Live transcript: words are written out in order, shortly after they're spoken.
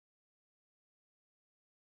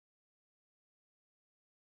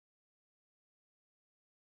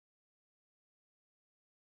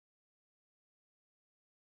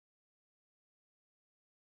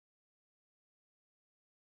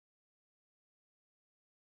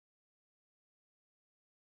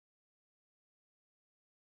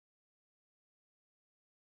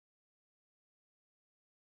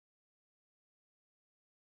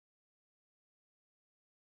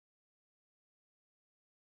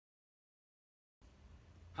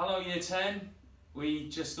Hello Year 10, we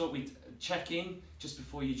just thought we'd check in just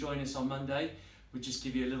before you join us on Monday. We'd just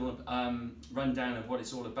give you a little rundown of what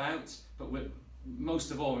it's all about, but most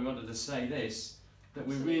of all we wanted to say this, that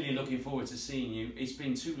we're really looking forward to seeing you. It's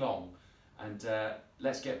been too long and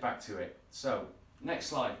let's get back to it. So, next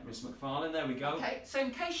slide, Ms Macfarlane, there we go. Okay, so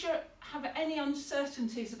in case you have any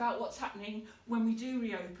uncertainties about what's happening when we do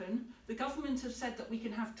reopen, the government have said that we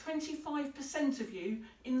can have 25% of you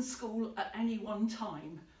in school at any one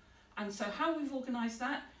time. And so how we've organised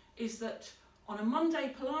that is that on a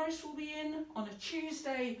Monday Polaris will be in, on a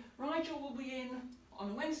Tuesday Rigel will be in,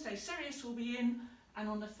 on a Wednesday Sirius will be in, and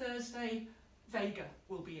on a Thursday Vega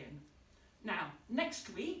will be in. Now,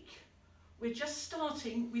 next week we're just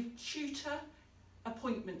starting with tutor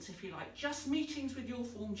appointments, if you like, just meetings with your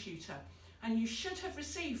form tutor, and you should have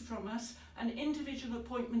received from us an individual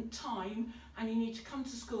appointment time, and you need to come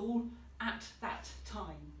to school at that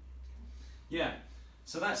time. Yeah,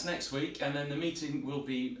 so that's next week, and then the meeting will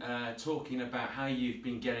be talking about how you've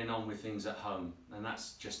been getting on with things at home, and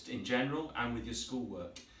that's just in general and with your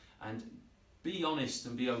schoolwork. And be honest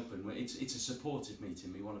and be open. It's a supportive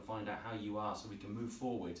meeting. We want to find out how you are so we can move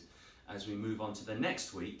forward as we move on to the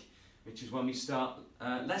next week, which is when we start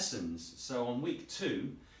lessons. So on week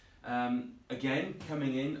 2, again,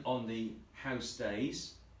 coming in on the house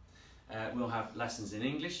days, we'll have lessons in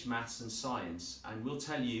English, maths and science, and we'll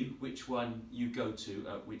tell you which one you go to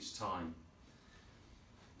at which time.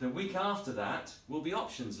 The week after that will be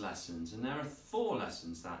options lessons, and there are 4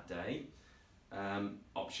 lessons that day.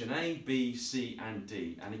 Option A, B, C and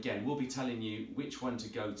D, and again we'll be telling you which one to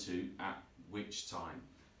go to at which time.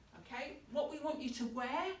 Okay, what we want you to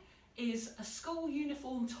wear is a school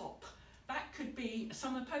uniform top. That could be a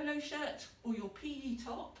summer polo shirt or your PE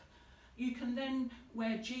top. You can then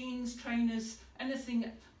wear jeans, trainers, anything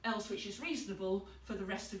else which is reasonable for the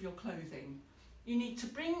rest of your clothing. You need to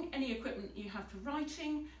bring any equipment you have for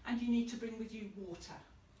writing, and you need to bring with you water.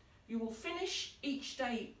 You will finish each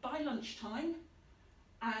day by lunchtime,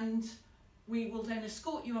 and we will then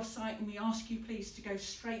escort you off site, and we ask you please to go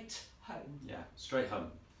straight home. Yeah, straight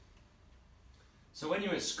home. So when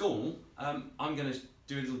you're at school, I'm going to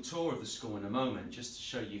do a little tour of the school in a moment just to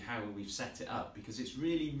show you how we've set it up, because it's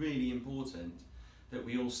really, really important that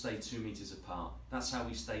we all stay 2 metres apart. That's how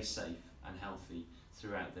we stay safe and healthy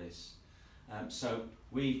throughout this. So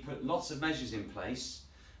we've put lots of measures in place,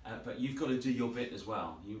 but you've got to do your bit as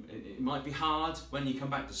well. It might be hard when you come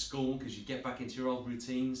back to school because you get back into your old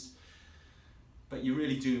routines, but you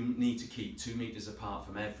really do need to keep 2 metres apart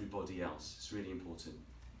from everybody else. It's really important.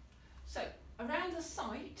 So around the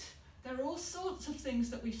site, there are all sorts of things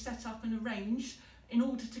that we've set up and arranged in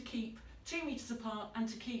order to keep 2 metres apart and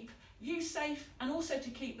to keep you safe, and also to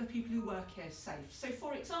keep the people who work here safe. So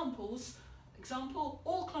for example,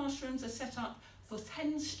 all classrooms are set up for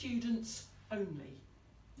 10 students only.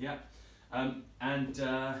 Yeah, and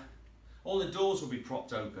all the doors will be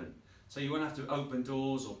propped open. So you won't have to open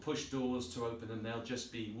doors or push doors to open them. They'll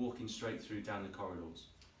just be walking straight through down the corridors.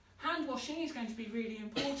 Hand washing is going to be really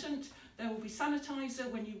important. There will be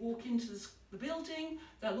sanitiser when you walk into the building.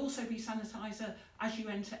 There'll also be sanitiser as you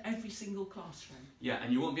enter every single classroom. Yeah,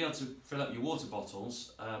 and you won't be able to fill up your water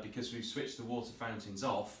bottles because we've switched the water fountains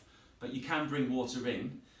off, but you can bring water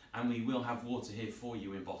in, and we will have water here for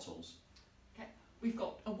you in bottles. Okay, we've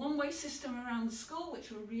got a one-way system around the school,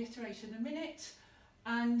 which we'll reiterate in a minute,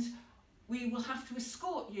 and we will have to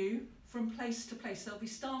escort you from place to place. There'll be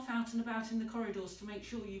staff out and about in the corridors to make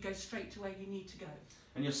sure you go straight to where you need to go.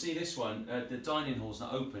 And you'll see this one, the dining hall's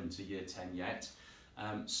not open to Year 10 yet,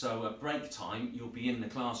 so at break time you'll be in the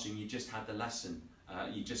classroom. You just had the lesson,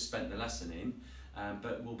 you just spent the lesson in,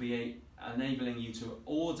 but we'll be enabling you to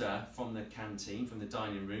order from the canteen, from the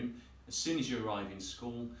dining room, as soon as you arrive in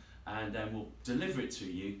school, and then we'll deliver it to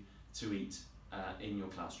you to eat in your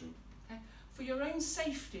classroom. Okay. For your own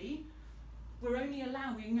safety, we're only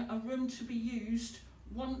allowing a room to be used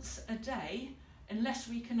once a day, unless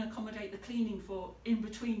we can accommodate the cleaning for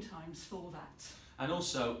in-between times for that. And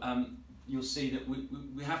also, you'll see that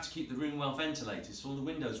we have to keep the room well ventilated, so all the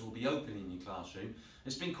windows will be open in your classroom.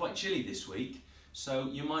 It's been quite chilly this week, so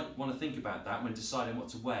you might want to think about that when deciding what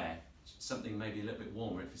to wear. Something maybe a little bit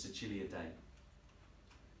warmer if it's a chillier day.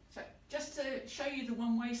 So, just to show you the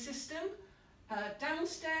one-way system,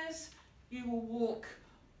 downstairs you will walk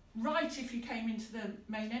right if you came into the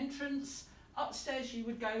main entrance. Upstairs you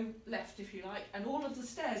would go left if you like, and all of the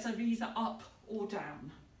stairs are either up or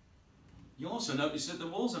down. You also notice that the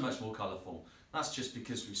walls are much more colourful. That's just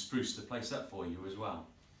because we've spruced the place up for you as well.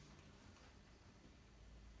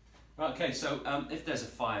 Right, okay, so if there's a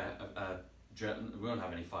fire we won't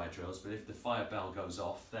have any fire drills, but if the fire bell goes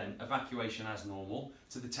off, then evacuation as normal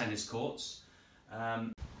to the tennis courts.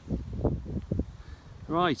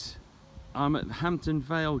 Right, I'm at Hampton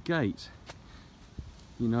Vale Gate.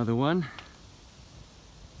 You know the one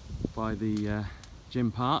by the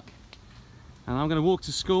gym park. And I'm going to walk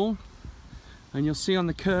to school, and you'll see on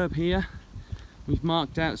the curb here we've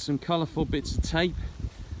marked out some colourful bits of tape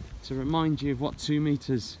to remind you of what 2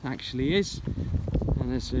 metres actually is.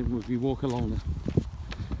 And as we walk along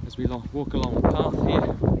the path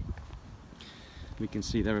here, we can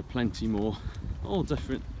see there are plenty more, all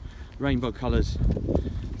different rainbow colours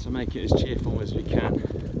to make it as cheerful as we can.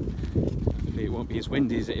 Hopefully it won't be as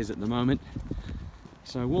windy as it is at the moment.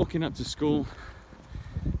 So walking up to school,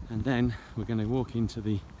 and then we're going to walk into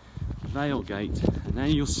the Vale Gate, and then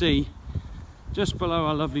you'll see just below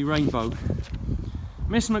our lovely rainbow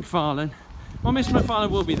Ms Macfarlane. Well, Ms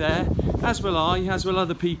Macfarlane will be there, as will I, as will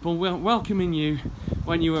other people, welcoming you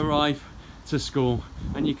when you arrive to school.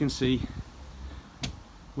 And you can see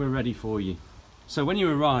we're ready for you. So when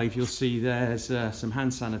you arrive, you'll see there's some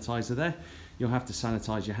hand sanitizer there. You'll have to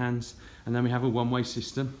sanitize your hands. And then we have a one-way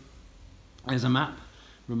system. There's a map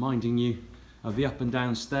reminding you of the up and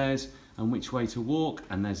down stairs and which way to walk.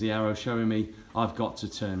 And there's the arrow showing me I've got to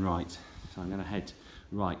turn right. So I'm going to head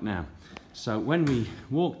right now. So when we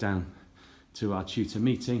walk down to our tutor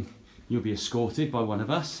meeting, you'll be escorted by one of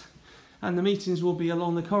us. And the meetings will be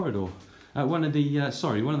along the corridor. One of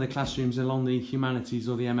the classrooms along the humanities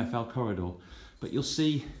or the MFL corridor. But you'll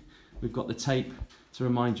see we've got the tape to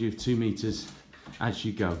remind you of 2 metres as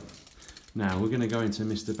you go. Now we're going to go into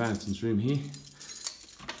Mr. Boughton's room here.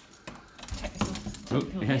 Oh,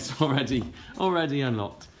 yes, already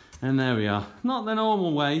unlocked. And there we are. Not the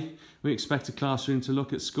normal way we expect a classroom to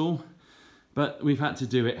look at school, but we've had to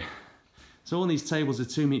do it. So all these tables are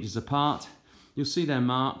 2 metres apart. You'll see they're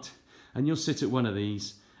marked, and you'll sit at one of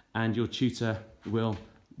these, and your tutor will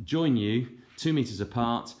join you 2 metres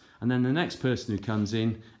apart, and then the next person who comes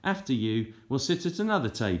in after you will sit at another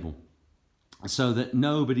table, so that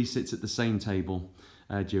nobody sits at the same table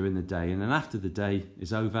during the day. And then after the day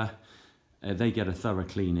is over, they get a thorough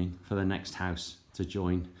cleaning for the next house to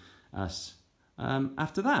join us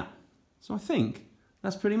after that. So I think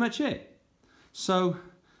that's pretty much it. So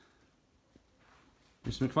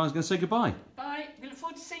Mr. Macfarlane's going to say goodbye. Bye. We look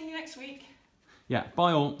forward to seeing you next week. Yeah,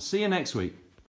 bye all. See you next week.